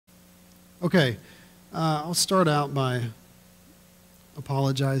Okay, I'll start out by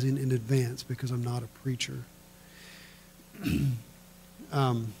apologizing in advance because I'm not a preacher.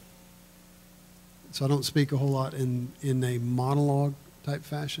 So I don't speak a whole lot in a monologue type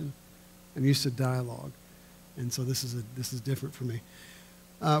fashion. I'm used to dialogue, and so this is different for me.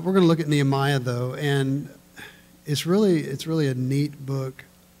 We're going to look at Nehemiah though, and it's really a neat book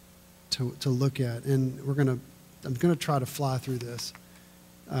to look at, and I'm going to try to fly through this.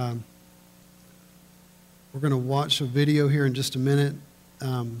 We're going to watch a video here in just a minute.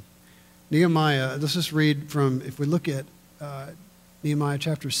 Nehemiah, let's just read from, if we look at Nehemiah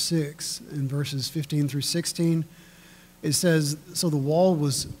chapter 6 and verses 15 through 16, it says, "So the wall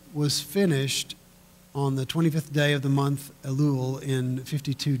was finished on the 25th day of the month Elul in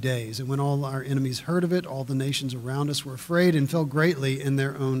 52 days. And when all our enemies heard of it, all the nations around us were afraid and fell greatly in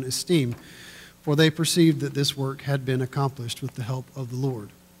their own esteem, for they perceived that this work had been accomplished with the help of the Lord,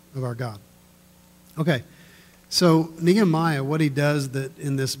 of our God." Okay, so Nehemiah, what he does that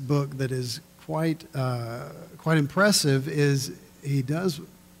in this book that is quite impressive is he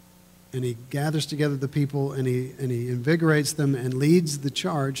gathers together the people and he invigorates them and leads the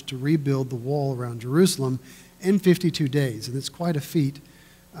charge to rebuild the wall around Jerusalem in 52 days. And it's quite a feat,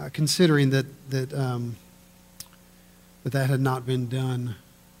 considering that had not been done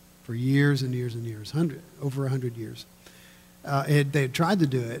for years and years and years, over 100 years. They had tried to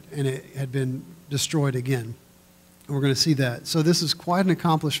do it, and it had been destroyed again. And we're going to see that. So this is quite an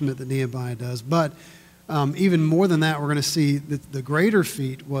accomplishment that Nehemiah does. But even more than that, we're going to see that the greater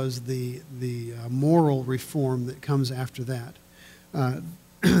feat was the moral reform that comes after that,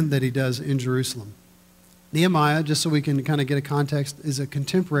 that he does in Jerusalem. Nehemiah, just so we can kind of get a context, is a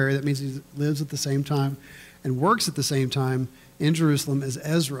contemporary. That means he lives at the same time and works at the same time in Jerusalem as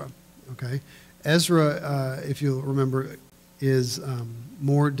Ezra. Okay, Ezra, if you'll remember, is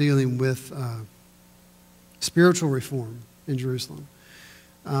more dealing with spiritual reform in Jerusalem.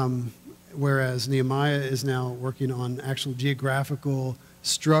 Whereas Nehemiah is now working on actual geographical,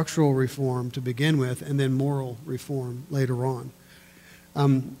 structural reform to begin with, and then moral reform later on.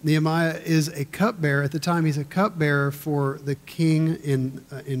 Nehemiah is a cupbearer. At the time, he's a cupbearer for the king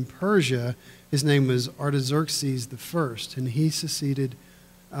in Persia. His name was Artaxerxes I, and he succeeded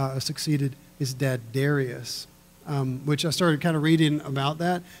his dad Darius, which I started kind of reading about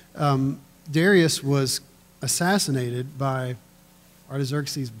that. Darius was assassinated by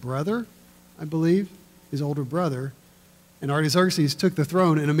Artaxerxes' brother, I believe, his older brother, and Artaxerxes took the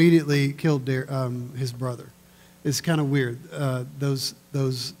throne and immediately killed his brother. It's kind of weird, the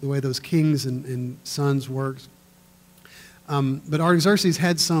way those kings and sons worked. But Artaxerxes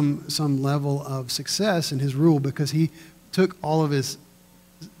had some level of success in his rule because he took all of his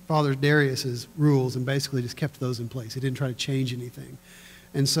father Darius's rules and basically just kept those in place. He didn't try to change anything,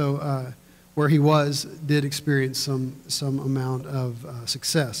 and so where he did experience some amount of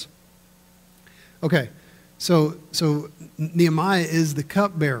success. Okay, so Nehemiah is the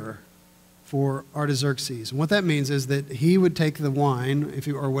cupbearer for Artaxerxes. And what that means is that he would take the wine,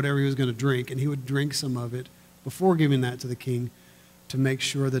 or whatever he was going to drink, and he would drink some of it before giving that to the king to make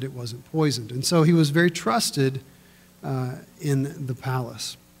sure that it wasn't poisoned. And so he was very trusted in the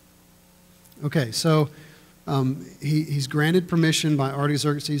palace. Okay, so he's granted permission by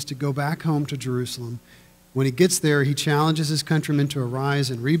Artaxerxes to go back home to Jerusalem. When he gets there, he challenges his countrymen to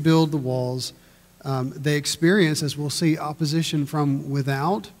arise and rebuild the walls. They experience, as we'll see, opposition from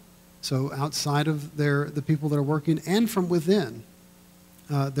without, so outside of the people that are working, and from within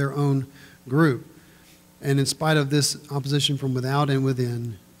their own group. And in spite of this opposition from without and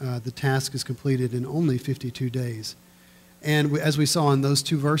within, the task is completed in only 52 days. And as we saw in those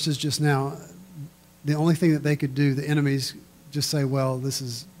two verses just now, the only thing that they could do, the enemies, just say, well,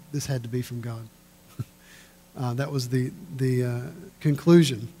 this had to be from God. That was the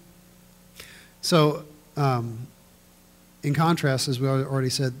conclusion. So, in contrast, as we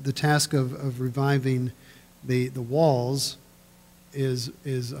already said, the task of reviving the walls is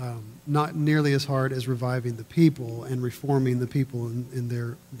not nearly as hard as reviving the people and reforming the people in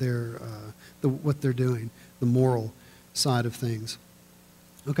their what they're doing, the moral side of things.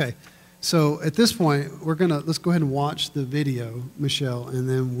 Okay, so at this point, let's go ahead and watch the video, Michelle, and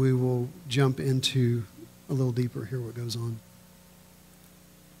then we will jump into a little deeper, hear what goes on.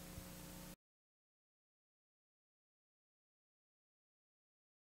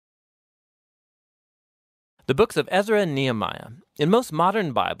 The books of Ezra and Nehemiah. In most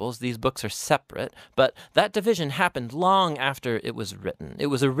modern Bibles, these books are separate, but that division happened long after it was written. It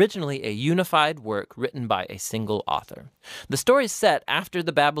was originally a unified work written by a single author. The story is set after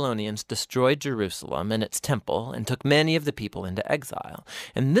the Babylonians destroyed Jerusalem and its temple and took many of the people into exile.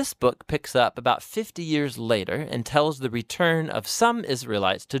 And this book picks up about 50 years later and tells the return of some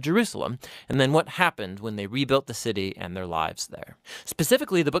Israelites to Jerusalem, and then what happened when they rebuilt the city and their lives there.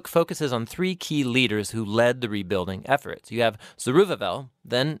 Specifically, the book focuses on three key leaders who led the rebuilding efforts. You have Zerubbabel,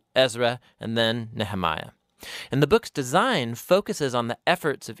 then Ezra, and then Nehemiah. And the book's design focuses on the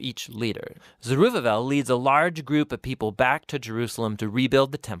efforts of each leader. Zerubbabel leads a large group of people back to Jerusalem to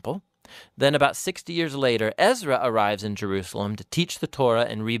rebuild the temple. Then about 60 years later, Ezra arrives in Jerusalem to teach the Torah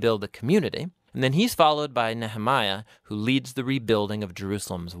and rebuild the community. And then he's followed by Nehemiah, who leads the rebuilding of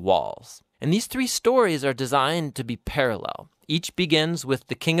Jerusalem's walls. And these three stories are designed to be parallel. Each begins with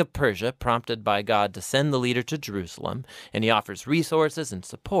the king of Persia, prompted by God to send the leader to Jerusalem, and he offers resources and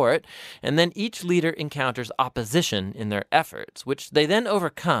support. And then each leader encounters opposition in their efforts, which they then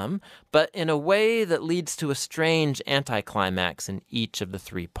overcome, but in a way that leads to a strange anticlimax in each of the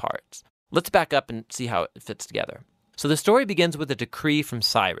three parts. Let's back up and see how it fits together. So the story begins with a decree from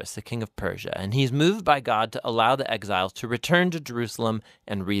Cyrus, the king of Persia, and he's moved by God to allow the exiles to return to Jerusalem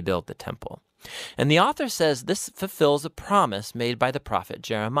and rebuild the temple. And the author says this fulfills a promise made by the prophet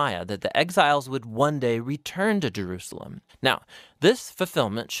Jeremiah that the exiles would one day return to Jerusalem. Now, this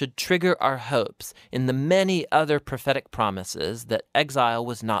fulfillment should trigger our hopes in the many other prophetic promises that exile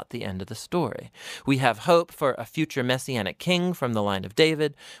was not the end of the story. We have hope for a future messianic king from the line of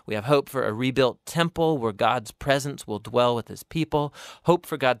David. We have hope for a rebuilt temple where God's presence will dwell with his people. Hope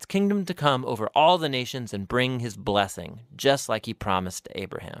for God's kingdom to come over all the nations and bring his blessing, just like he promised to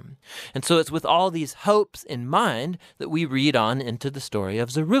Abraham. And so it's with all these hopes in mind that we read on into the story of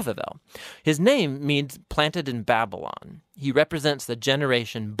Zerubbabel. His name means planted in Babylon. He represents the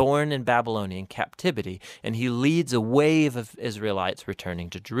generation born in Babylonian captivity, and he leads a wave of Israelites returning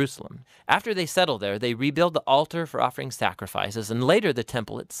to Jerusalem. After they settle there, they rebuild the altar for offering sacrifices, and later the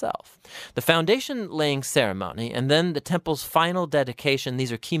temple itself. The foundation-laying ceremony, and then the temple's final dedication,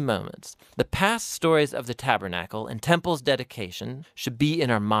 these are key moments. The past stories of the tabernacle and temple's dedication should be in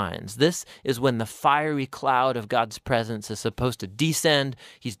our minds. This is when the fiery cloud of God's presence is supposed to descend.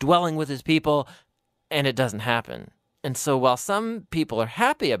 He's dwelling with his people, and it doesn't happen. And so while some people are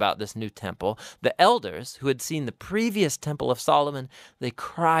happy about this new temple, the elders who had seen the previous temple of Solomon, they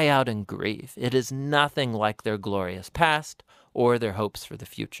cry out in grief. It is nothing like their glorious past or their hopes for the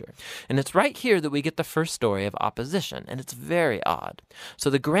future. And it's right here that we get the first story of opposition, and it's very odd.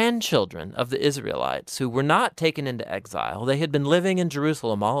 So the grandchildren of the Israelites who were not taken into exile, they had been living in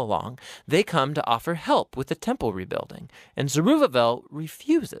Jerusalem all along, they come to offer help with the temple rebuilding. And Zerubbabel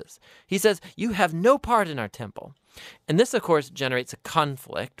refuses. He says, "You have no part in our temple." And this, of course, generates a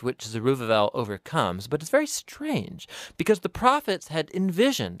conflict, which Zerubbabel overcomes, but it's very strange, because the prophets had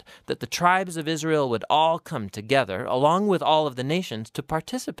envisioned that the tribes of Israel would all come together, along with all of the nations, to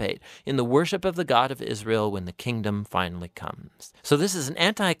participate in the worship of the God of Israel when the kingdom finally comes. So this is an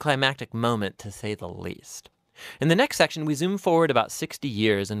anticlimactic moment, to say the least. In the next section, we zoom forward about 60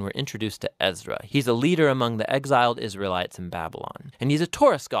 years and we're introduced to Ezra. He's a leader among the exiled Israelites in Babylon. And he's a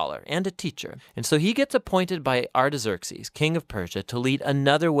Torah scholar and a teacher. And so he gets appointed by Artaxerxes, king of Persia, to lead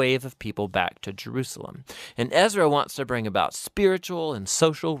another wave of people back to Jerusalem. And Ezra wants to bring about spiritual and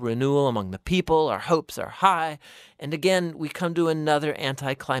social renewal among the people. Our hopes are high. And again, we come to another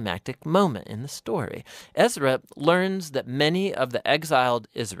anticlimactic moment in the story. Ezra learns that many of the exiled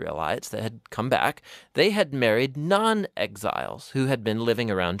Israelites that had come back, they had married non-exiles who had been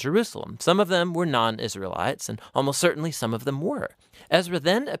living around Jerusalem. Some of them were non-Israelites, and almost certainly some of them were. Ezra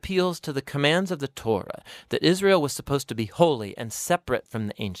then appeals to the commands of the Torah, that Israel was supposed to be holy and separate from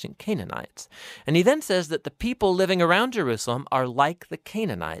the ancient Canaanites. And he then says that the people living around Jerusalem are like the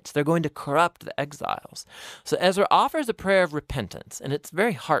Canaanites. They're going to corrupt the exiles. So Ezra offers a prayer of repentance, and it's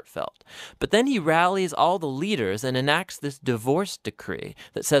very heartfelt. But then he rallies all the leaders and enacts this divorce decree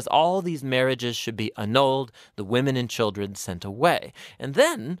that says all these marriages should be annulled, the women and children sent away. And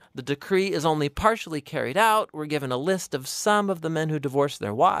then the decree is only partially carried out. We're given a list of some of the men who divorced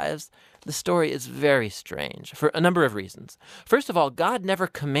their wives. The story is very strange for a number of reasons. First of all, God never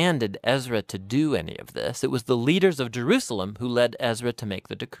commanded Ezra to do any of this. It was the leaders of Jerusalem who led Ezra to make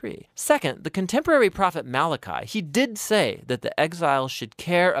the decree. Second, the contemporary prophet Malachi, he did say that the exiles should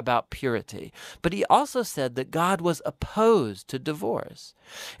care about purity, but he also said that God was opposed to divorce.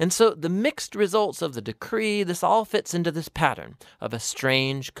 And so the mixed results of the decree, this all fits into this pattern of a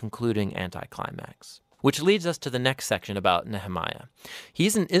strange concluding anticlimax. Which leads us to the next section about Nehemiah.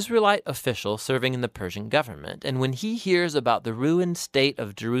 He's an Israelite official serving in the Persian government, and when he hears about the ruined state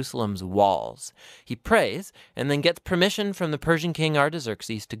of Jerusalem's walls, he prays and then gets permission from the Persian king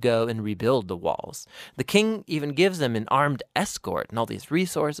Artaxerxes to go and rebuild the walls. The king even gives them an armed escort and all these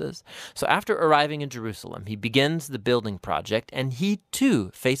resources. So after arriving in Jerusalem, he begins the building project, and he too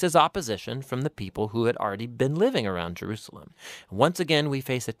faces opposition from the people who had already been living around Jerusalem. Once again, we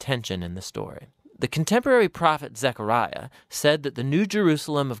face a tension in the story. The contemporary prophet Zechariah said that the new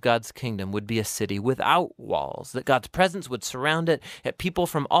Jerusalem of God's kingdom would be a city without walls, that God's presence would surround it, that people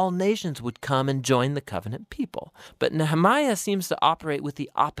from all nations would come and join the covenant people. But Nehemiah seems to operate with the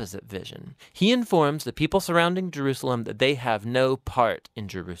opposite vision. He informs the people surrounding Jerusalem that they have no part in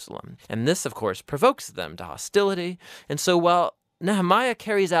Jerusalem. And this, of course, provokes them to hostility. And so while Nehemiah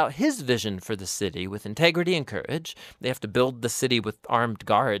carries out his vision for the city with integrity and courage, they have to build the city with armed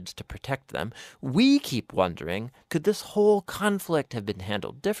guards to protect them, we keep wondering, could this whole conflict have been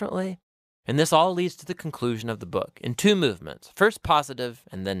handled differently? And this all leads to the conclusion of the book in two movements, first positive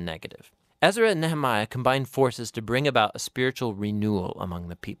and then negative. Ezra and Nehemiah combine forces to bring about a spiritual renewal among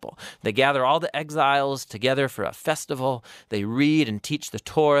the people. They gather all the exiles together for a festival. They read and teach the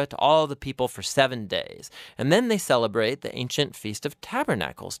Torah to all the people for 7 days. And then they celebrate the ancient Feast of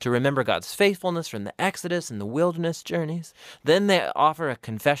Tabernacles to remember God's faithfulness from the Exodus and the wilderness journeys. Then they offer a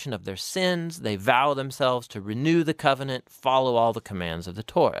confession of their sins. They vow themselves to renew the covenant, follow all the commands of the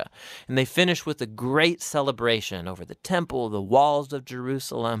Torah. And they finish with a great celebration over the temple, the walls of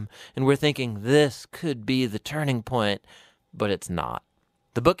Jerusalem, and we're thinking this could be the turning point, but it's not.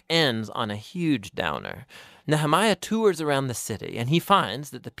 The book ends on a huge downer. Nehemiah tours around the city, and he finds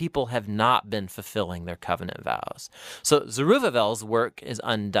that the people have not been fulfilling their covenant vows. So Zerubbabel's work is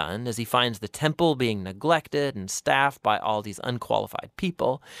undone as he finds the temple being neglected and staffed by all these unqualified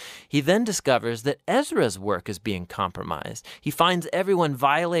people. He then discovers that Ezra's work is being compromised. He finds everyone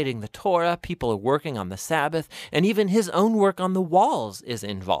violating the Torah, people are working on the Sabbath, and even his own work on the walls is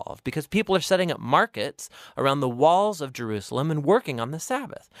involved because people are setting up markets around the walls of Jerusalem and working on the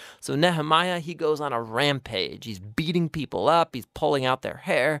Sabbath. So Nehemiah, he goes on a rampage. He's beating people up, he's pulling out their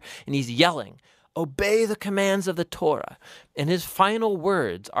hair, and he's yelling, "Obey the commands of the Torah." And his final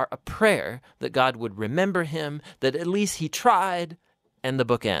words are a prayer that God would remember him, that at least he tried, and the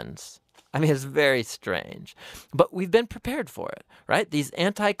book ends. I mean, it's very strange. But we've been prepared for it, right? These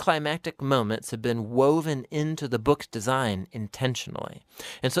anticlimactic moments have been woven into the book's design intentionally.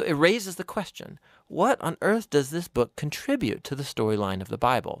 And so it raises the question, what on earth does this book contribute to the storyline of the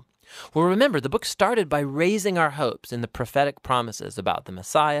Bible? Well, remember, the book started by raising our hopes in the prophetic promises about the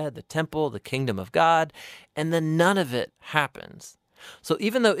Messiah, the temple, the kingdom of God, and then none of it happens. So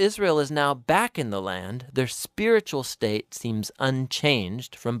even though Israel is now back in the land, their spiritual state seems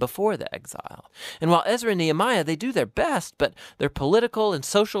unchanged from before the exile. And while Ezra and Nehemiah, they do their best, but their political and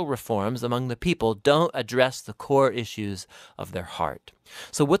social reforms among the people don't address the core issues of their heart.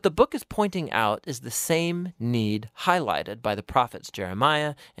 So what the book is pointing out is the same need highlighted by the prophets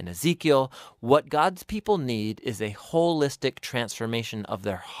Jeremiah and Ezekiel. What God's people need is a holistic transformation of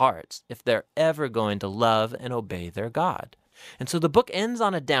their hearts if they're ever going to love and obey their God. And so the book ends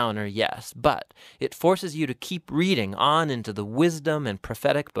on a downer, yes, but it forces you to keep reading on into the wisdom and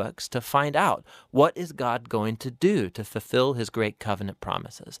prophetic books to find out what is God going to do to fulfill his great covenant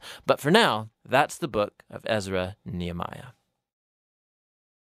promises. But for now, that's the book of Ezra and Nehemiah.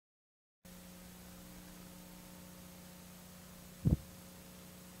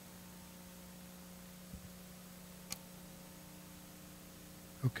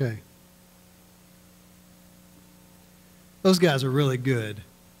 Okay. Those guys are really good.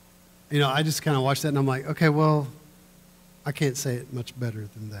 You know, I just kind of watched that and I'm like, okay, well, I can't say it much better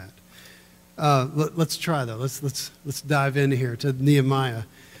than that. Let's try though. Let's dive in here to Nehemiah.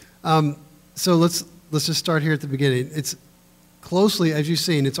 So let's just start here at the beginning. It's closely, as you've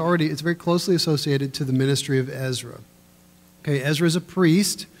seen, it's very closely associated to the ministry of Ezra. Okay, Ezra is a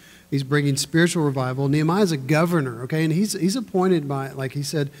priest. He's bringing spiritual revival. Nehemiah is a governor. Okay, and he's appointed by, like he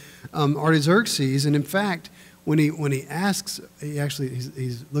said, Artaxerxes. And in fact, when he asks,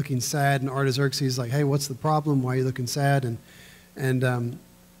 he's looking sad, and Artaxerxes is like, "Hey, what's the problem? Why are you looking sad?" And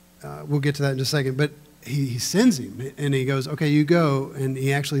we'll get to that in just a second. But he sends him, and he goes, "Okay, you go." And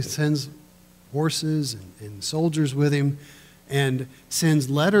he actually sends horses and soldiers with him, and sends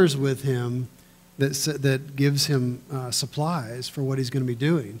letters with him that gives him supplies for what he's going to be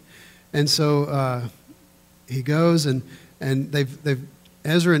doing. And so he goes, and they've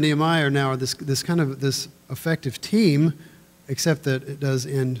Ezra and Nehemiah are now this kind of this effective team, except that it does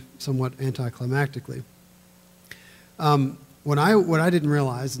end somewhat anticlimactically. what I didn't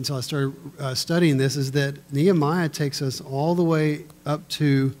realize until I started studying this is that Nehemiah takes us all the way up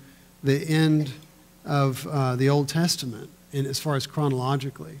to the end of the Old Testament, and as far as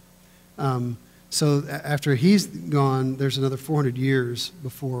chronologically. So after he's gone, there's another 400 years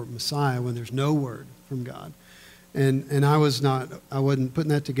before Messiah when there's no word from God. And I wasn't putting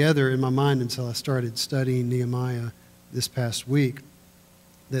that together in my mind until I started studying Nehemiah this past week,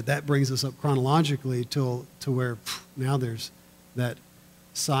 that brings us up chronologically to where now there's that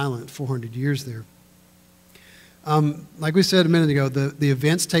silent 400 years there. Like we said a minute ago, the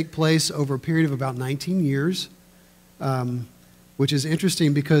events take place over a period of about 19 years, which is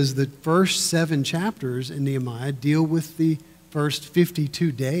interesting because the first 7 chapters in Nehemiah deal with the first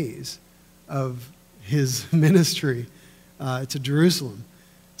 52 days of his ministry to Jerusalem.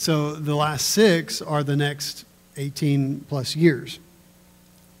 So the last 6 are the next 18 plus years.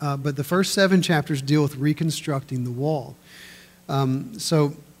 But the first 7 chapters deal with reconstructing the wall.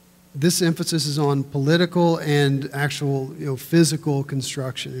 So this emphasis is on political and actual physical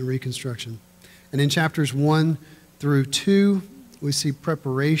construction and reconstruction. And in chapters 1 through 2, we see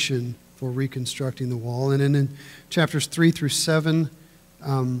preparation for reconstructing the wall. And then in chapters 3 through 7,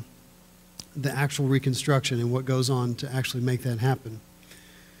 the actual reconstruction and what goes on to actually make that happen.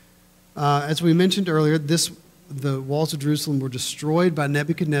 As we mentioned earlier, the walls of Jerusalem were destroyed by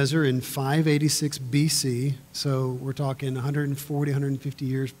Nebuchadnezzar in 586 BC. So we're talking 140, 150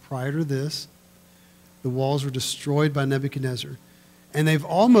 years prior to this. The walls were destroyed by Nebuchadnezzar. And they've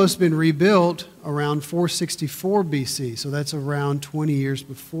almost been rebuilt around 464 BC. So that's around 20 years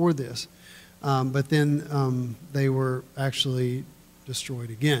before this. But then they were actually destroyed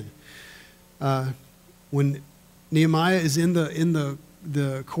again. When Nehemiah is in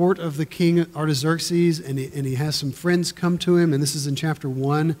the court of the king Artaxerxes, and he has some friends come to him, and this is in chapter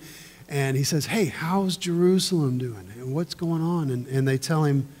 1, and he says, "Hey, how's Jerusalem doing? And what's going on?" And they tell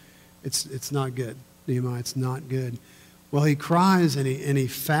him, it's not good, Nehemiah, it's not good. Well, he cries, and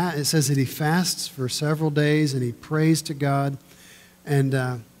it says that he fasts for several days, and he prays to God, and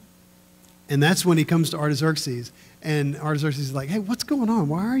that's when he comes to Artaxerxes, and Artaxerxes is like, "Hey, what's going on?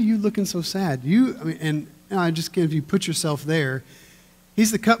 Why are you looking so sad?" I just if you put yourself there.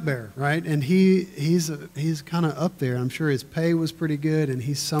 He's the cupbearer, right? And he's kind of up there. I'm sure his pay was pretty good, and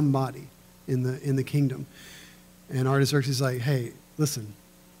he's somebody in the kingdom. And Artaxerxes is like, "Hey, listen,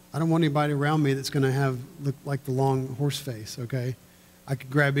 I don't want anybody around me that's going to look like the long horse face, okay? I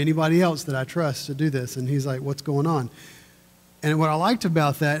could grab anybody else that I trust to do this." And he's like, "What's going on?" And what I liked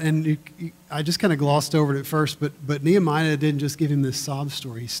about that, and I just kind of glossed over it at first, but Nehemiah didn't just give him this sob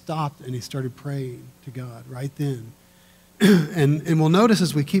story. He stopped and he started praying to God right then. And we'll notice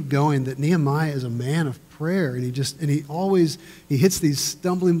as we keep going that Nehemiah is a man of prayer, and he hits these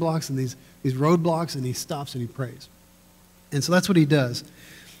stumbling blocks and these roadblocks, and he stops and he prays. And so that's what he does.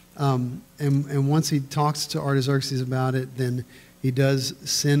 And once he talks to Artaxerxes about it, then he does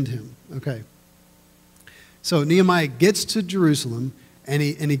send him. Okay. So Nehemiah gets to Jerusalem, and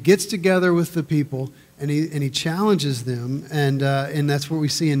he gets together with the people, and he challenges them, and that's what we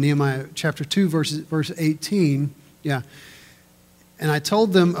see in Nehemiah chapter 2, verse 18. Yeah. "And I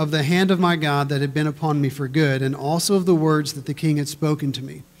told them of the hand of my God that had been upon me for good, and also of the words that the king had spoken to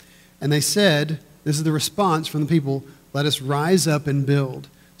me. And they said," this is the response from the people, "Let us rise up and build."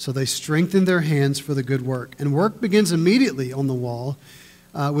 So they strengthened their hands for the good work. And work begins immediately on the wall,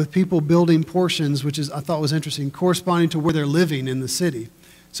 with people building portions, which I thought was interesting, corresponding to where they're living in the city.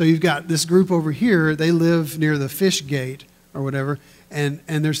 So you've got this group over here, they live near the fish gate or whatever, and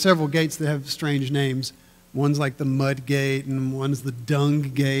there's several gates that have strange names. One's like the mud gate, and one's the dung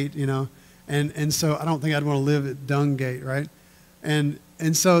gate, and so I don't think I'd want to live at dung gate, right? And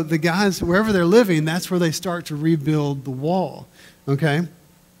so the guys, wherever they're living, that's where they start to rebuild the wall, okay?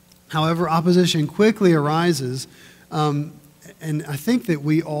 However, opposition quickly arises, and I think that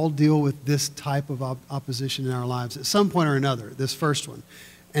we all deal with this type of opposition in our lives at some point or another, this first one,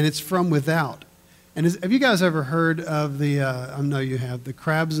 and it's from without. And have you guys ever heard of I know you have, the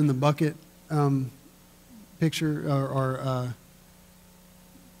crabs in the bucket picture or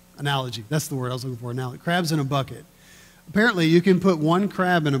analogy? That's the word I was looking for, analogy. Crabs in a bucket. Apparently, you can put one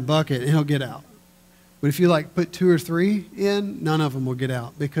crab in a bucket and he'll get out. But if you put 2 or 3 in, none of them will get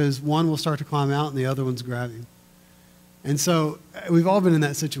out because one will start to climb out and the other one's grabbing. And so we've all been in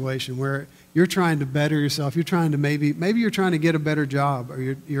that situation where you're trying to better yourself. You're trying to maybe you're trying to get a better job, or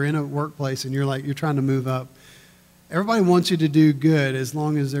you're in a workplace and you're trying to move up. Everybody wants you to do good as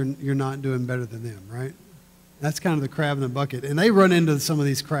long as you're not doing better than them, right? That's kind of the crab in the bucket. And they run into some of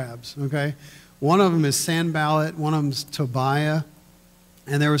these crabs, okay? One of them is Sanballat. One of them is Tobiah.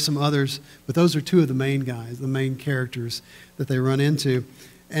 And there were some others, but those are two of the main guys, the main characters that they run into.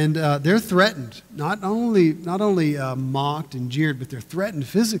 And they're threatened, not only mocked and jeered, but they're threatened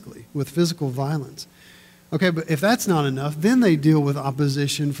physically with physical violence. Okay, but if that's not enough, then they deal with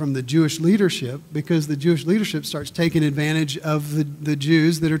opposition from the Jewish leadership, because the Jewish leadership starts taking advantage of the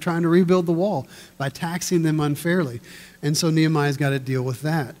Jews that are trying to rebuild the wall by taxing them unfairly. And so Nehemiah's got to deal with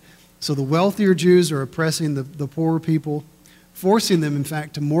that. So the wealthier Jews are oppressing the poorer people, forcing them, in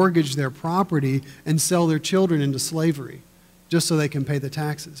fact, to mortgage their property and sell their children into slavery just so they can pay the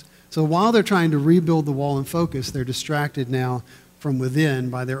taxes. So while they're trying to rebuild the wall and focus, they're distracted now from within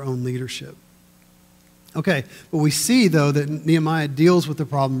by their own leadership. Okay, but we see, though, that Nehemiah deals with the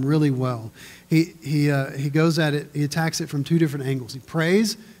problem really well. He goes at it, he attacks it from two different angles. He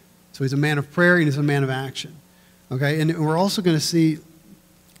prays, so he's a man of prayer, and he's a man of action. Okay, and we're also going to see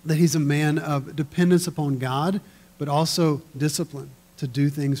that he's a man of dependence upon God, but also discipline to do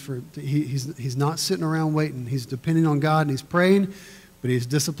things he's not sitting around waiting. He's depending on God, and he's praying, but he's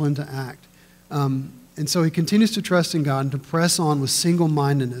disciplined to act. And so he continues to trust in God and to press on with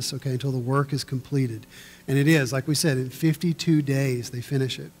single-mindedness, okay, until the work is completed. And it is, like we said, in 52 days they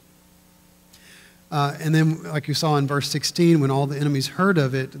finish it. And then, like you saw in verse 16, when all the enemies heard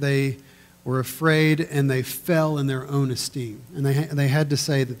of it, they were afraid and they fell in their own esteem. And they had to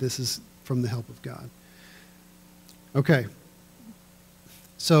say that this is from the help of God. Okay.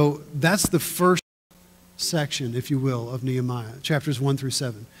 So that's the first section, if you will, of Nehemiah, chapters 1 through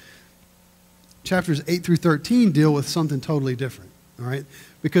 7. Chapters 8 through 13 deal with something totally different, all right?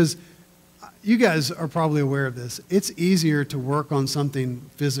 Because you guys are probably aware of this. It's easier to work on something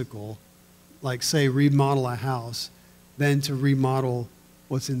physical, like, say, remodel a house, than to remodel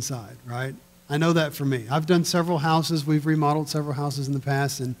what's inside, right? I know that for me. I've done several houses. We've remodeled several houses in the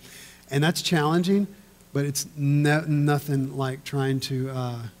past, and that's challenging, but it's nothing like trying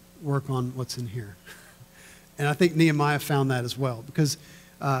to work on what's in here. And I think Nehemiah found that as well, because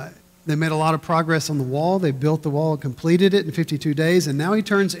they made a lot of progress on the wall. They built the wall, completed it in 52 days, and now he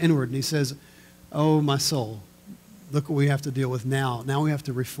turns inward and he says, oh, my soul, look what we have to deal with now. Now we have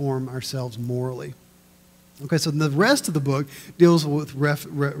to reform ourselves morally. Okay, so the rest of the book deals with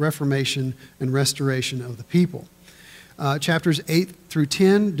reformation and restoration of the people. Chapters 8 through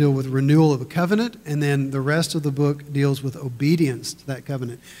 10 deal with renewal of a covenant, and then the rest of the book deals with obedience to that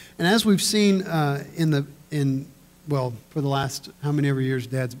covenant. And as we've seen for the last how many ever years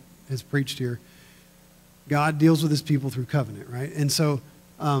Dad has preached here, God deals with his people through covenant, right? And so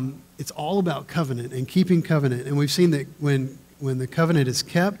it's all about covenant and keeping covenant. And we've seen that when the covenant is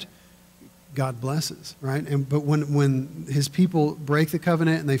kept, God blesses, right? But when his people break the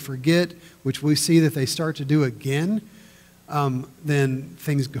covenant and they forget, which we see that they start to do again, then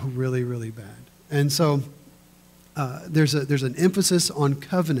things go really, really bad. And so there's an emphasis on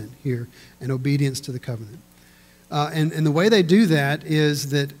covenant here and obedience to the covenant. And the way they do that is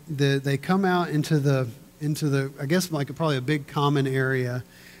that they come out into the I guess like probably a big common area,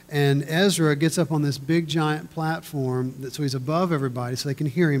 and Ezra gets up on this big giant platform so he's above everybody so they can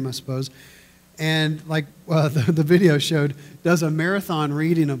hear him, I suppose. And like the video showed, does a marathon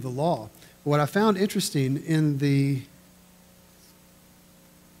reading of the law. What I found interesting in the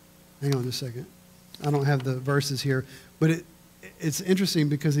hang on just a second, I don't have the verses here, but it's interesting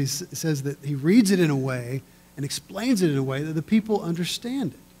because he says that he reads it in a way and explains it in a way that the people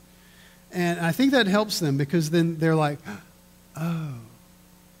understand it. And I think that helps them, because then they're like, oh,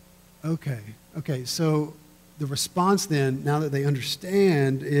 okay. So the response then, now that they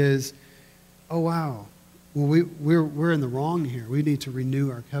understand, is, oh, wow, well, we're in the wrong here. We need to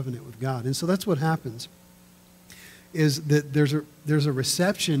renew our covenant with God. And so that's what happens, is that there's a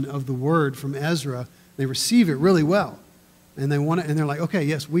reception of the word from Ezra. They receive it really well. And they're like, okay,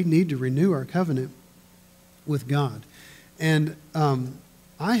 yes, we need to renew our covenant with God. And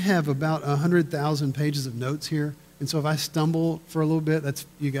I have about 100,000 pages of notes here, and so if I stumble for a little bit,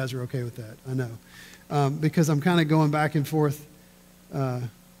 you guys are okay with that, I know, because I'm kind of going back and forth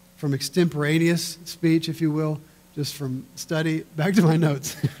from extemporaneous speech, if you will, just from study back to my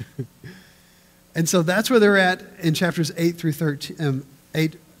notes. And so that's where they're at in chapters 8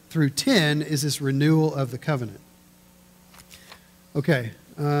 through 10 is this renewal of the covenant. Okay,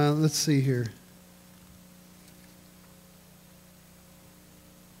 let's see here.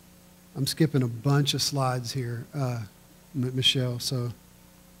 I'm skipping a bunch of slides here, Michelle, so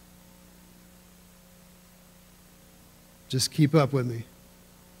just keep up with me.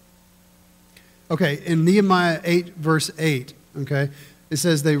 Okay, in Nehemiah 8, verse 8, okay, it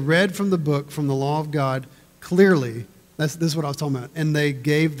says, they read from the book, from the law of God, clearly. This is what I was talking about. And they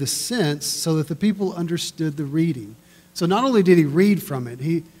gave the sense so that the people understood the reading. So not only did he read from it,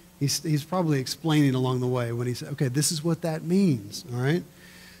 he's probably explaining along the way when he said, okay, this is what that means, all right?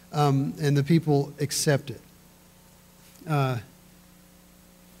 And the people accept it. And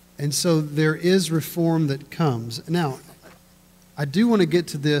so there is reform that comes. Now, I do want to get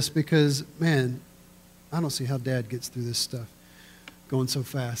to this because, man, I don't see how Dad gets through this stuff going so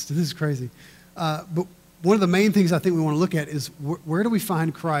fast. This is crazy. But one of the main things I think we want to look at is where do we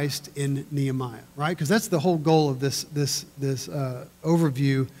find Christ in Nehemiah, right? Because that's the whole goal of this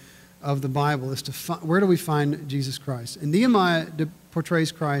overview of the Bible is to where do we find Jesus Christ? And Nehemiah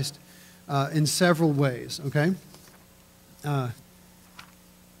portrays Christ in several ways, okay? And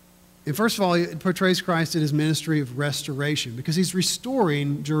first of all, it portrays Christ in his ministry of restoration because he's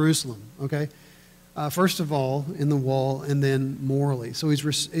restoring Jerusalem, okay? First of all, in the wall, and then morally. So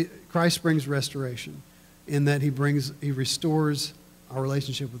Christ brings restoration in that he restores our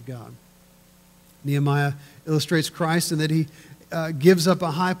relationship with God. Nehemiah illustrates Christ in that he gives up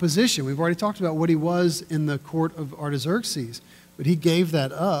a high position. We've already talked about what he was in the court of Artaxerxes, but he gave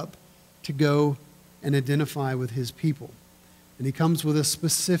that up to go and identify with his people. And he comes with a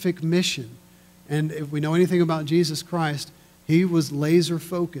specific mission. And if we know anything about Jesus Christ, he was laser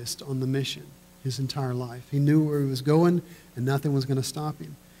focused on the mission his entire life. He knew where he was going and nothing was going to stop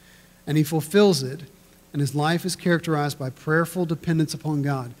him. And he fulfills it. And his life is characterized by prayerful dependence upon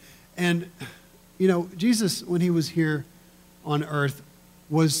God. And, you know, Jesus, when he was here on earth,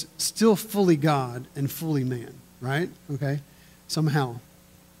 was still fully God and fully man, right? Okay? Somehow.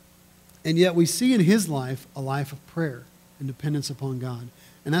 And yet we see in his life a life of prayer and dependence upon God.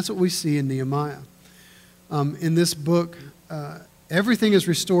 And that's what we see in Nehemiah. In this book, everything is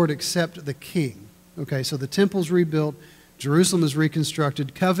restored except the king. Okay, so the temple's rebuilt, Jerusalem is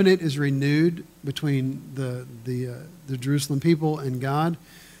reconstructed, covenant is renewed between the Jerusalem people and God,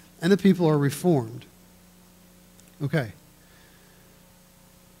 and the people are reformed. Okay.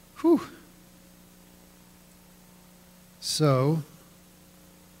 Whew. So,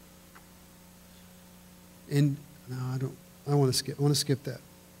 I want to skip that.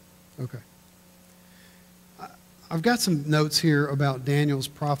 Okay. I've got some notes here about Daniel's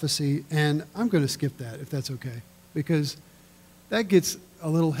prophecy, and I'm going to skip that if that's okay, because that gets a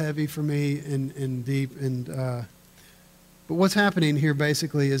little heavy for me and deep. But what's happening here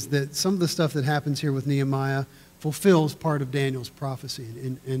basically is that some of the stuff that happens here with Nehemiah fulfills part of Daniel's prophecy,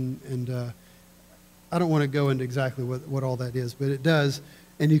 and I don't want to go into exactly what all that is, but it does.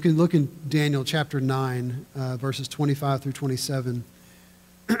 And you can look in Daniel chapter 9, verses 25 through 27,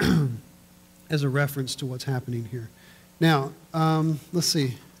 as a reference to what's happening here. Now, let's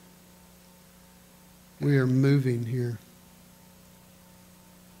see. We are moving here.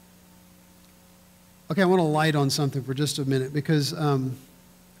 Okay, I want to light on something for just a minute because one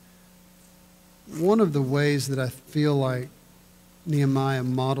of the ways that I feel like Nehemiah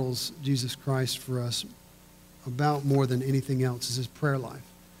models Jesus Christ for us about more than anything else is his prayer life.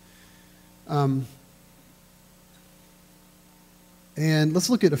 And let's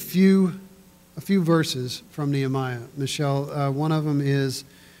look at a few verses from Nehemiah. Michelle, one of them is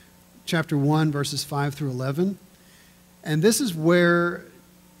chapter 1, verses 5 through 11. And this is where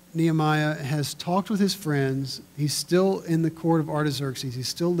Nehemiah has talked with his friends. He's still in the court of Artaxerxes. He's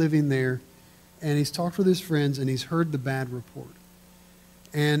still living there. And he's talked with his friends, and he's heard the bad report.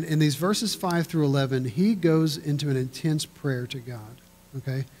 And in these verses 5 through 11, he goes into an intense prayer to God.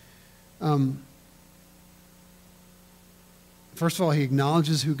 Okay? First of all, he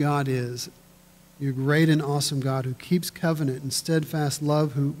acknowledges who God is. You're great and awesome God who keeps covenant and steadfast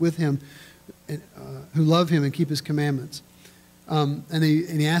love who love him and keep his commandments. And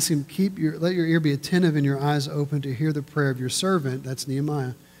he asks him, let your ear be attentive and your eyes open to hear the prayer of your servant. That's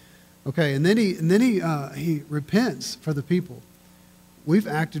Nehemiah. Okay, and then he repents for the people. We've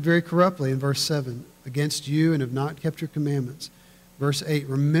acted very corruptly in verse 7 against you and have not kept your commandments. Verse 8,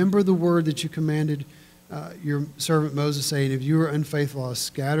 remember the word that you commanded your servant Moses, saying, if you are unfaithful, I'll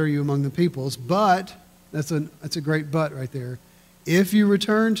scatter you among the peoples. But, that's a great but right there. If you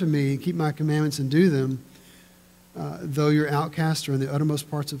return to me, keep my commandments and do them, though your outcasts are in the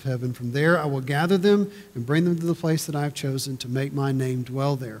uttermost parts of heaven, from there I will gather them and bring them to the place that I have chosen to make my name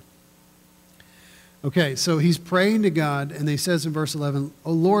dwell there. Okay, so he's praying to God, and he says in verse 11,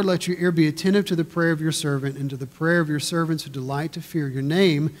 O Lord, let your ear be attentive to the prayer of your servant and to the prayer of your servants who delight to fear your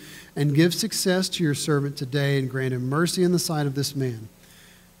name, and give success to your servant today, and grant him mercy in the sight of this man.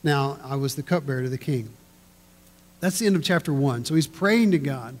 Now, I was the cupbearer to the king. That's the end of chapter 1. So he's praying to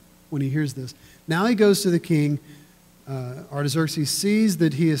God when he hears this. Now he goes to the king. Artaxerxes sees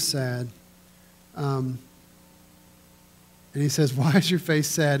that he is sad. And he says, why is your face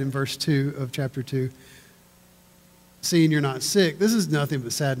sad in verse 2 of chapter 2? seeing you're not sick, this is nothing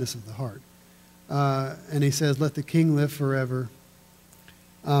but sadness of the heart. And he says, let the king live forever.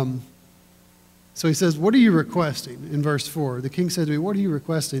 So he says, what are you requesting? In verse 4, the king said to me, what are you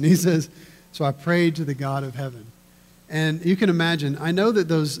requesting? He says, so I prayed to the God of heaven. And you can imagine, I know that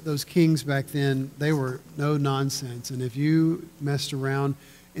those kings back then, they were no nonsense. And if you messed around,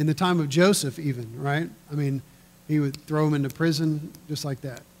 in the time of Joseph even, right? I mean, he would throw them into prison just like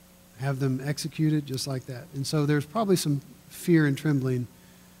that, have them executed just like that. And so there's probably some fear and trembling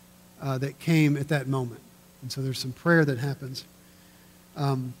that came at that moment. And so there's some prayer that happens.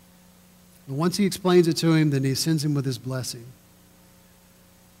 But once he explains it to him, then he sends him with his blessing.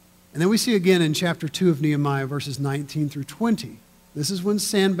 And then we see again in chapter 2 of Nehemiah, verses 19 through 20. This is when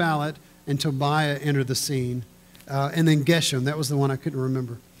Sanballat and Tobiah enter the scene. And then Geshem, that was the one I couldn't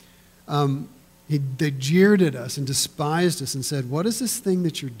remember. They jeered at us and despised us and said, what is this thing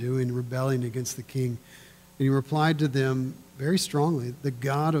that you're doing, rebelling against the king? And he replied to them very strongly, the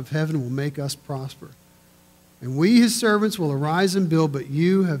God of heaven will make us prosper. And we, his servants, will arise and build, but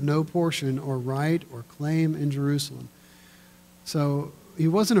you have no portion or right or claim in Jerusalem. So he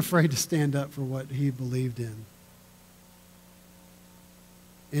wasn't afraid to stand up for what he believed in.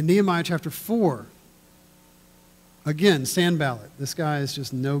 In Nehemiah chapter 4, again, Sanballat. This guy is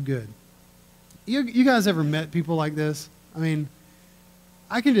just no good. You guys ever met people like this? I mean,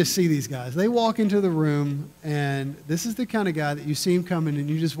 I can just see these guys. They walk into the room, and this is the kind of guy that you see him coming, and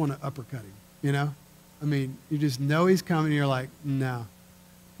you just want to uppercut him, you know? I mean, you just know he's coming, and you're like, no,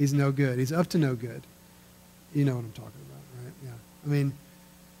 he's no good. He's up to no good. You know what I'm talking about, right? Yeah. I mean,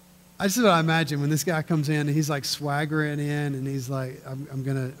 I just what I imagine when this guy comes in, and he's like swaggering in, and he's like, I'm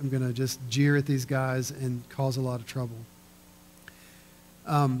gonna just jeer at these guys and cause a lot of trouble.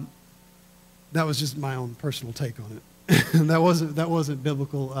 That was just my own personal take on it. that wasn't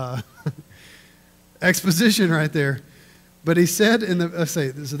biblical exposition right there. But he said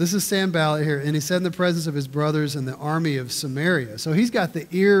so this is Sanballat here, and he said in the presence of his brothers and the army of Samaria. So he's got the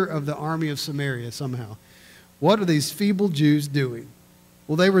ear of the army of Samaria somehow. What are these feeble Jews doing?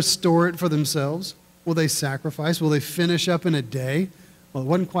 Will they restore it for themselves? Will they sacrifice? Will they finish up in a day? Well, it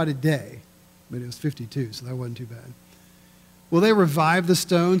wasn't quite a day, but it was 52, so that wasn't too bad. Will they revive the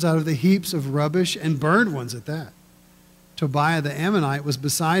stones out of the heaps of rubbish and burned ones at that? Tobiah the Ammonite was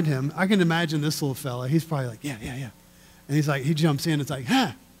beside him. I can imagine this little fella. He's probably like, yeah. And he's like, he jumps in. It's like,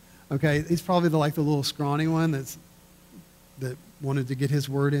 ha! Okay, he's probably the little scrawny one that wanted to get his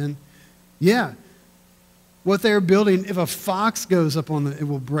word in. Yeah. What they're building, if a fox goes up on it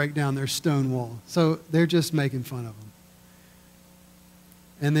will break down their stone wall. So they're just making fun of them.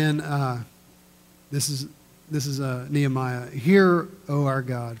 And then this is Nehemiah. Hear, O our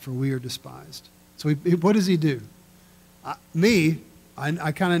God, for we are despised. So what does he do? I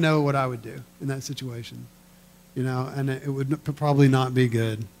kind of know what I would do in that situation, you know, and it would probably not be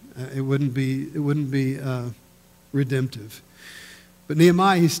good. It wouldn't be redemptive. But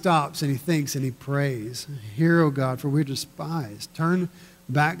Nehemiah, he stops and he thinks and he prays. Hear, O God, for we're despised. Turn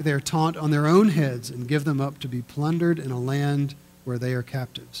back their taunt on their own heads and give them up to be plundered in a land where they are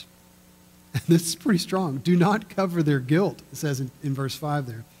captives. And this is pretty strong. Do not cover their guilt, it says in verse 5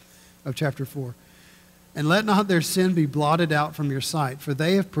 there of chapter 4. And let not their sin be blotted out from your sight, for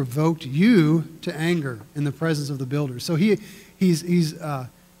they have provoked you to anger in the presence of the builders. So he's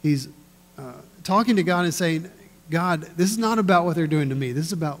talking to God and saying, God, this is not about what they're doing to me. This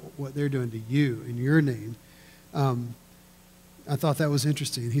is about what they're doing to you in your name. I thought that was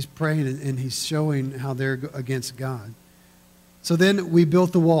interesting. He's praying and he's showing how they're against God. So then we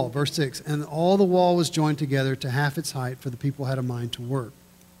built the wall, verse 6, and all the wall was joined together to half its height, for the people had a mind to work.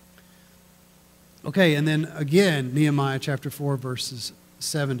 Okay, and then again, Nehemiah chapter 4, verses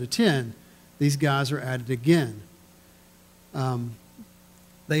 7 to 10, these guys are added again.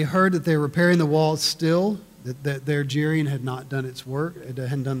 They heard that they were repairing the wall still, that their jeering had not done its work, it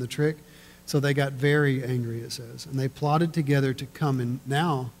hadn't done the trick. So they got very angry, it says. And they plotted together to come and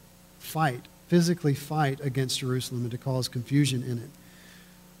now physically fight against Jerusalem and to cause confusion in it.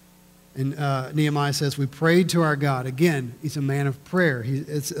 And Nehemiah says, we prayed to our God. Again, he's a man of prayer.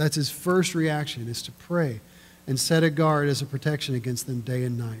 That's his first reaction, is to pray and set a guard as a protection against them day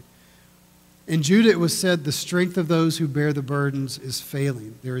and night. In Judah it was said, the strength of those who bear the burdens is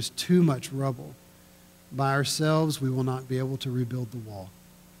failing. There is too much rubble. By ourselves we will not be able to rebuild the wall.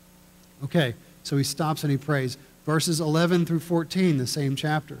 Okay, so he stops and he prays. Verses 11 through 14, the same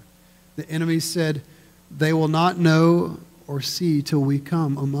chapter. The enemy said, they will not know or see till we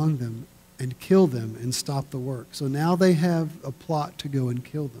come among them and kill them and stop the work. So now they have a plot to go and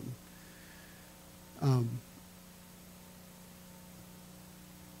kill them.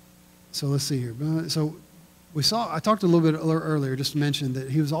 So let's see here. So I talked a little bit earlier, just mentioned that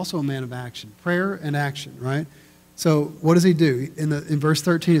he was also a man of action, prayer and action, right? So what does he do? In verse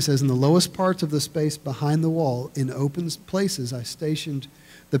 13, it says, in the lowest parts of the space behind the wall, in open places, I stationed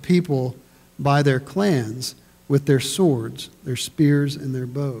the people by their clans with their swords, their spears, and their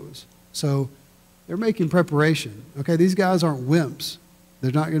bows. So they're making preparation. Okay, these guys aren't wimps.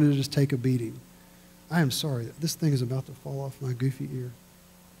 They're not going to just take a beating. I am sorry. This thing is about to fall off my goofy ear.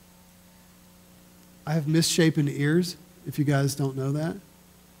 I have misshapen ears, if you guys don't know that. I'm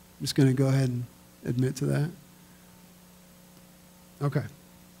just going to go ahead and admit to that. Okay.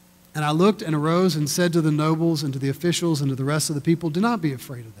 And I looked and arose and said to the nobles and to the officials and to the rest of the people, do not be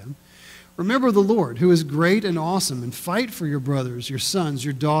afraid of them. Remember the Lord, who is great and awesome, and fight for your brothers, your sons,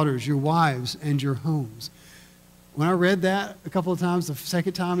 your daughters, your wives, and your homes. When I read that a couple of times, the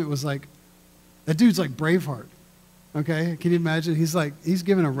second time, it was like, that dude's like Braveheart. Okay? Can you imagine? He's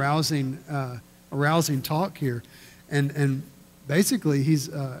giving a rousing talk here. And basically, he's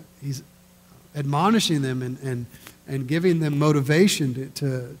admonishing them and giving them motivation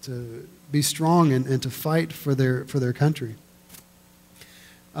to be strong and to fight for their country.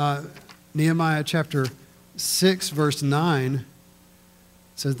 Nehemiah chapter 6, verse 9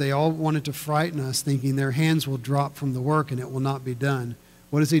 says, they all wanted to frighten us, thinking their hands will drop from the work and it will not be done.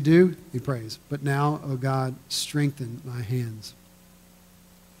 What does he do? He prays, but now, O God, strengthen my hands.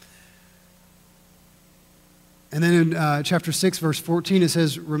 And then in chapter 6, verse 14, it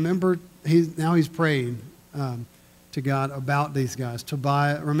says, remember, he's praying to God about these guys.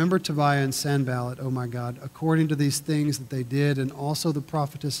 Remember Tobiah and Sanballat, oh my God, according to these things that they did, and also the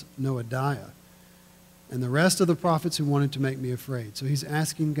prophetess Noadiah, and the rest of the prophets who wanted to make me afraid. So he's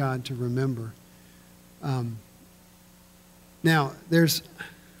asking God to remember. Now, there's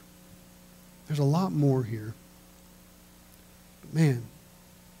a lot more here. But man,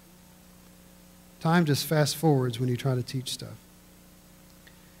 time just fast forwards when you try to teach stuff.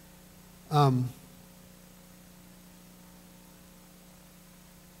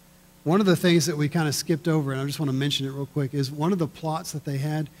 One of the things that we kind of skipped over, and I just want to mention it real quick, is one of the plots that they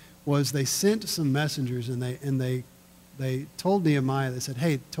had was they sent some messengers and they told Nehemiah, they said,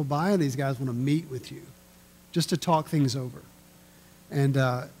 hey, Tobiah and these guys want to meet with you just to talk things over. And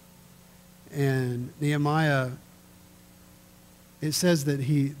Nehemiah, it says that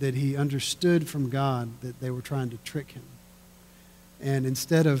he understood from God that they were trying to trick him. And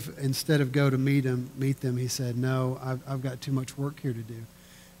instead of go to meet them, he said, no, I've got too much work here to do.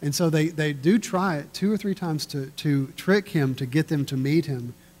 And so they do try it 2 or 3 times to trick him, to get them to meet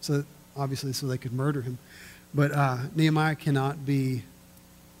him, so they could murder him. But Nehemiah cannot be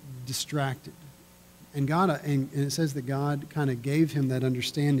distracted. And it says that God kind of gave him that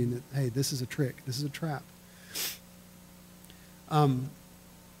understanding that, hey, this is a trick, this is a trap. And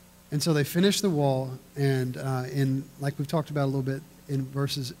so they finished the wall, and like we've talked about a little bit in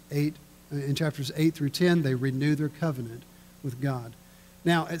chapters 8 through 10, they renew their covenant with God.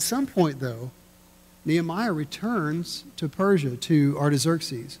 Now, at some point, though, Nehemiah returns to Persia, to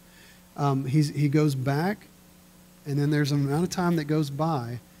Artaxerxes. He goes back, and then there's an amount of time that goes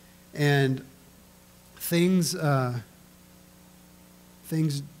by, and things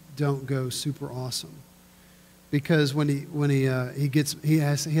don't go super awesome, because when he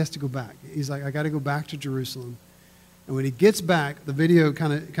has to go back. He's like, I got to go back to Jerusalem, and when he gets back, the video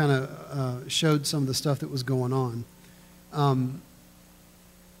kind of showed some of the stuff that was going on.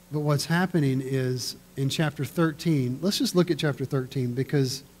 But what's happening is in chapter 13, let's just look at chapter 13,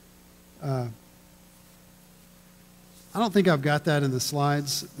 because I don't think I've got that in the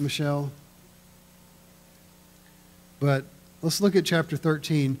slides, Michelle. But let's look at chapter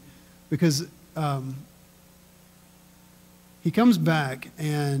 13, because he comes back,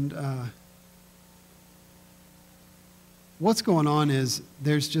 and what's going on is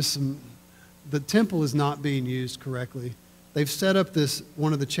there's just the temple is not being used correctly. They've set up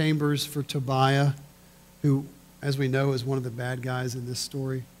one of the chambers for Tobiah, who, as we know, is one of the bad guys in this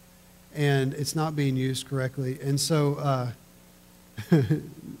story. And it's not being used correctly. And so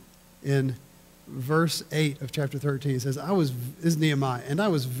in verse 8 of chapter 13, it says, this is Nehemiah, and I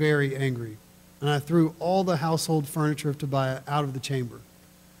was very angry, and I threw all the household furniture of Tobiah out of the chamber.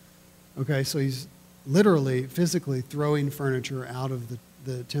 Okay, so he's literally, physically throwing furniture out of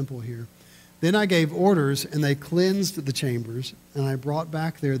the temple here. Then I gave orders, and they cleansed the chambers, and I brought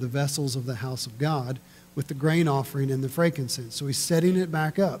back there the vessels of the house of God with the grain offering and the frankincense. So he's setting it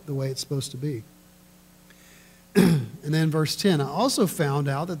back up the way it's supposed to be. And then verse 10, I also found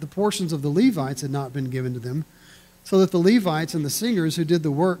out that the portions of the Levites had not been given to them, so that the Levites and the singers who did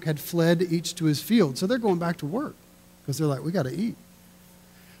the work had fled each to his field. So they're going back to work because they're like, we got to eat.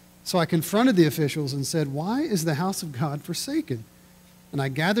 So I confronted the officials and said, "Why is the house of God forsaken?" And I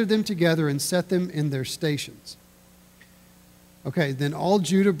gathered them together and set them in their stations. Okay, then all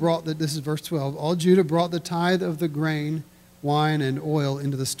Judah brought, this is verse 12, all Judah brought the tithe of the grain, wine, and oil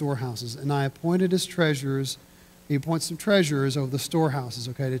into the storehouses. And I appointed as treasurers, he appoints some treasurers over the storehouses,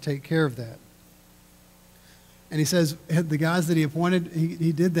 okay, to take care of that. And he says the guys that he appointed,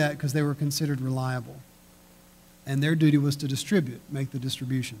 he did that because they were considered reliable. And their duty was to distribute, make the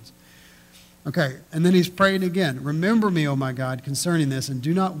distributions. Okay, and then he's praying again. "Remember me, O my God, concerning this, and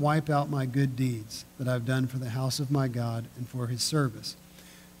do not wipe out my good deeds that I've done for the house of my God and for his service."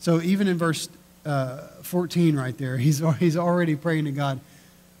 So even in verse 14 right there, he's already praying to God,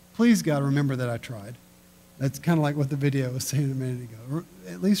 "Please, God, remember that I tried." That's kind of like what the video was saying a minute ago.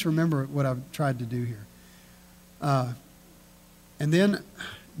 At least remember what I've tried to do here. And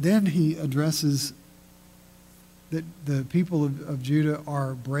then he addresses that the people of Judah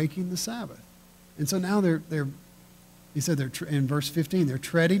are breaking the Sabbath. And so now he said in verse 15, they're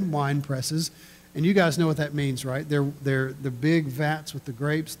treading wine presses. And you guys know what that means, right? They're the big vats with the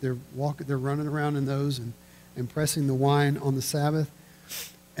grapes. They're running around in those and pressing the wine on the Sabbath.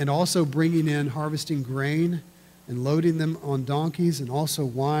 And also bringing in, harvesting grain and loading them on donkeys, and also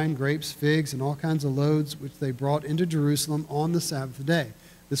wine, grapes, figs, and all kinds of loads, which they brought into Jerusalem on the Sabbath day.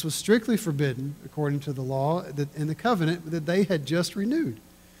 This was strictly forbidden according to the law and the covenant that they had just renewed.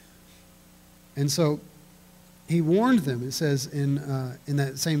 And so he warned them, it says in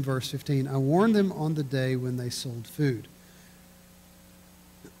that same verse 15, "I warned them on the day when they sold food."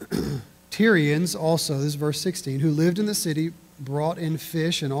 Tyrians also, this is verse 16, "who lived in the city, brought in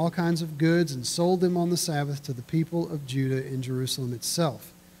fish and all kinds of goods and sold them on the Sabbath to the people of Judah in Jerusalem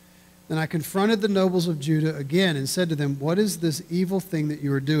itself. Then I confronted the nobles of Judah again and said to them, 'What is this evil thing that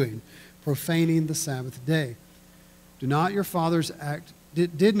you are doing, profaning the Sabbath day? Did not your fathers act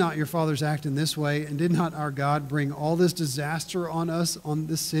in this way, and did not our God bring all this disaster on us, on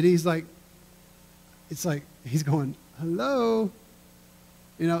this city?'" It's like he's going, hello,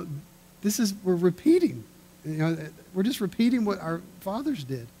 we're repeating. We're just repeating what our fathers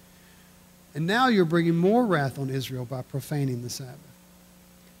did. And now you're bringing more wrath on Israel by profaning the Sabbath.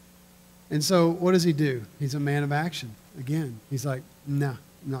 And so what does he do? He's a man of action. Again, he's like, nah,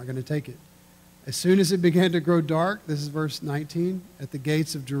 I'm not going to take it. "As soon as it began to grow dark," this is verse 19, "at the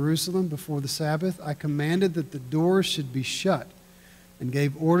gates of Jerusalem before the Sabbath, I commanded that the doors should be shut and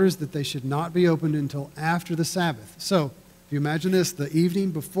gave orders that they should not be opened until after the Sabbath." So if you imagine this, the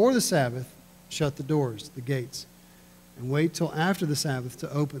evening before the Sabbath, shut the doors, the gates, and wait till after the Sabbath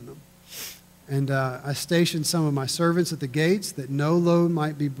to open them. "And I stationed some of my servants at the gates that no load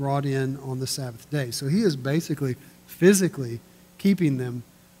might be brought in on the Sabbath day." So he is basically physically keeping them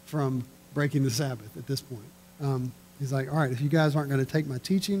from breaking the Sabbath at this point. He's like, all right, if you guys aren't going to take my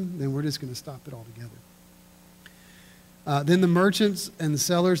teaching, then we're just going to stop it altogether. Then the merchants and the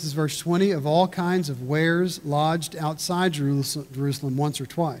sellers, this is verse 20, "of all kinds of wares lodged outside Jerusalem once or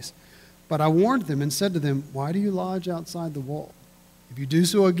twice. But I warned them and said to them, 'Why do you lodge outside the wall? If you do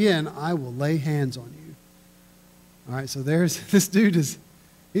so again, I will lay hands on you.'" All right, so this dude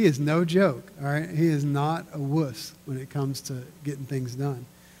he is no joke. All right, he is not a wuss when it comes to getting things done.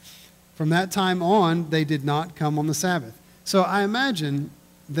 "From that time on, they did not come on the Sabbath." So I imagine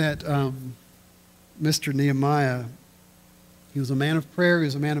that Mr. Nehemiah, he was a man of prayer, he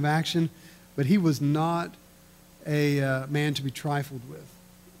was a man of action, but he was not a man to be trifled with.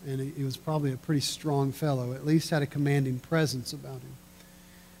 And he was probably a pretty strong fellow, at least had a commanding presence about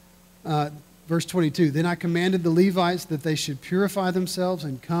him. Verse 22, "Then I commanded the Levites that they should purify themselves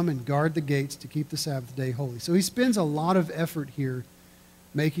and come and guard the gates to keep the Sabbath day holy." So he spends a lot of effort here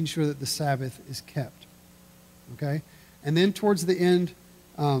making sure that the Sabbath is kept. Okay? And then towards the end,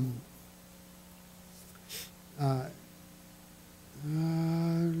 I'm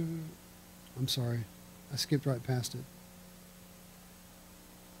sorry, I skipped right past it.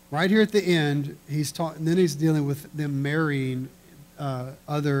 Right here at the end, and then he's dealing with them marrying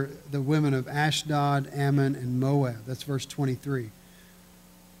the women of Ashdod, Ammon, and Moab. That's verse 23.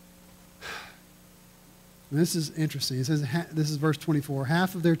 And this is interesting. It says, this is verse 24,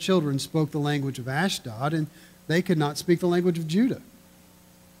 "Half of their children spoke the language of Ashdod, and they could not speak the language of Judah,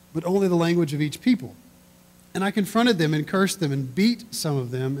 but only the language of each people. And I confronted them and cursed them and beat some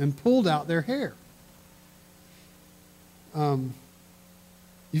of them and pulled out their hair."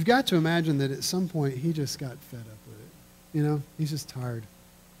 You've got to imagine that at some point he just got fed up with it. He's just tired.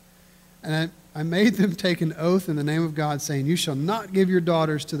 "And I made them take an oath in the name of God, saying, 'You shall not give your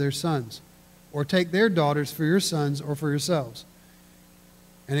daughters to their sons, or take their daughters for your sons or for yourselves.'"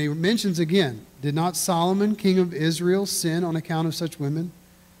 And he mentions again, "Did not Solomon, king of Israel, sin on account of such women?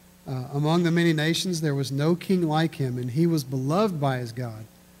 Among the many nations there was no king like him, and he was beloved by his God.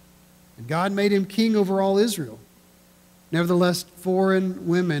 And God made him king over all Israel. Nevertheless, foreign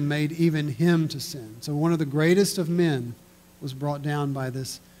women made even him to sin. So one of the greatest of men was brought down by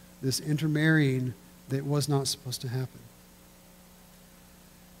this intermarrying that was not supposed to happen.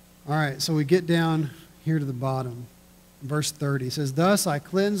 All right, so we get down here to the bottom. Verse 30 says, "Thus I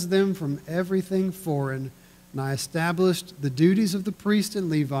cleansed them from everything foreign, and I established the duties of the priests and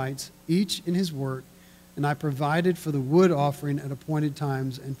Levites, each in his work, and I provided for the wood offering at appointed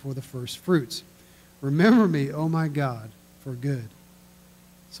times and for the first fruits. Remember me, O my God, for good."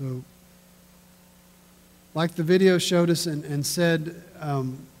 So, like the video showed us and said,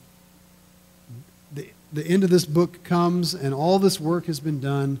 the end of this book comes and all this work has been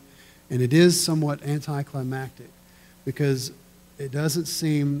done, and it is somewhat anticlimactic because it doesn't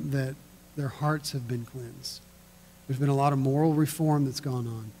seem that their hearts have been cleansed. There's been a lot of moral reform that's gone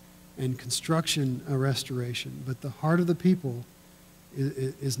on and construction restoration, but the heart of the people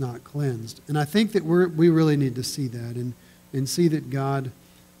is not cleansed. And I think that we really need to see that and see that God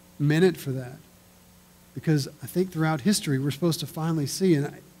meant it for that. Because I think throughout history we're supposed to finally see,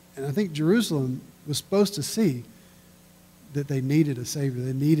 and I think Jerusalem was supposed to see that they needed a Savior,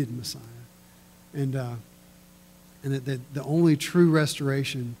 they needed Messiah. And that the only true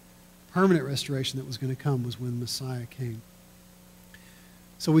restoration, permanent restoration that was going to come was when Messiah came.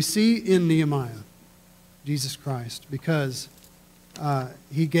 So we see in Nehemiah Jesus Christ because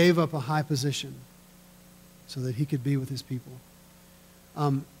he gave up a high position so that he could be with his people.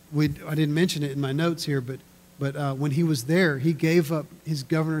 I didn't mention it in my notes here, but when he was there, he gave up his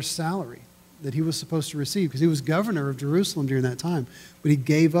governor's salary that he was supposed to receive because he was governor of Jerusalem during that time, but he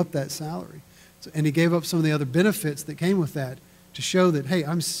gave up that salary. And he gave up some of the other benefits that came with that to show that, hey,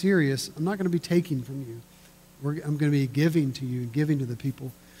 I'm serious. I'm not going to be taking from you. I'm going to be giving to you, giving to the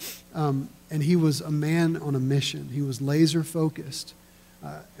people. And he was a man on a mission. He was laser focused.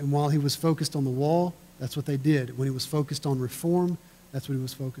 And while he was focused on the wall, that's what they did. When he was focused on reform, that's what he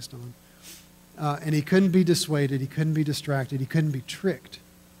was focused on. And he couldn't be dissuaded. He couldn't be distracted. He couldn't be tricked.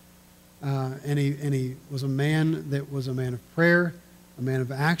 And he was a man that was a man of prayer, a man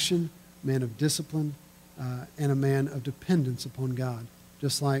of action, a man of discipline, and a man of dependence upon God,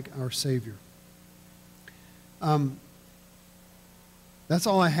 just like our Savior. That's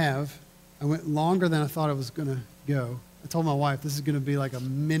all I have. I went longer than I thought I was going to go. I told my wife this is going to be like a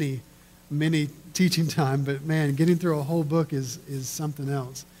mini teaching time, but man, getting through a whole book is something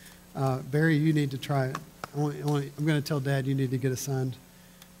else. Barry, you need to try it. I'm going to tell Dad you need to get assigned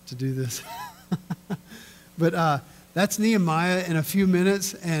to do this. But that's Nehemiah in a few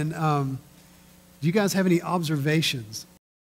minutes. And do you guys have any observations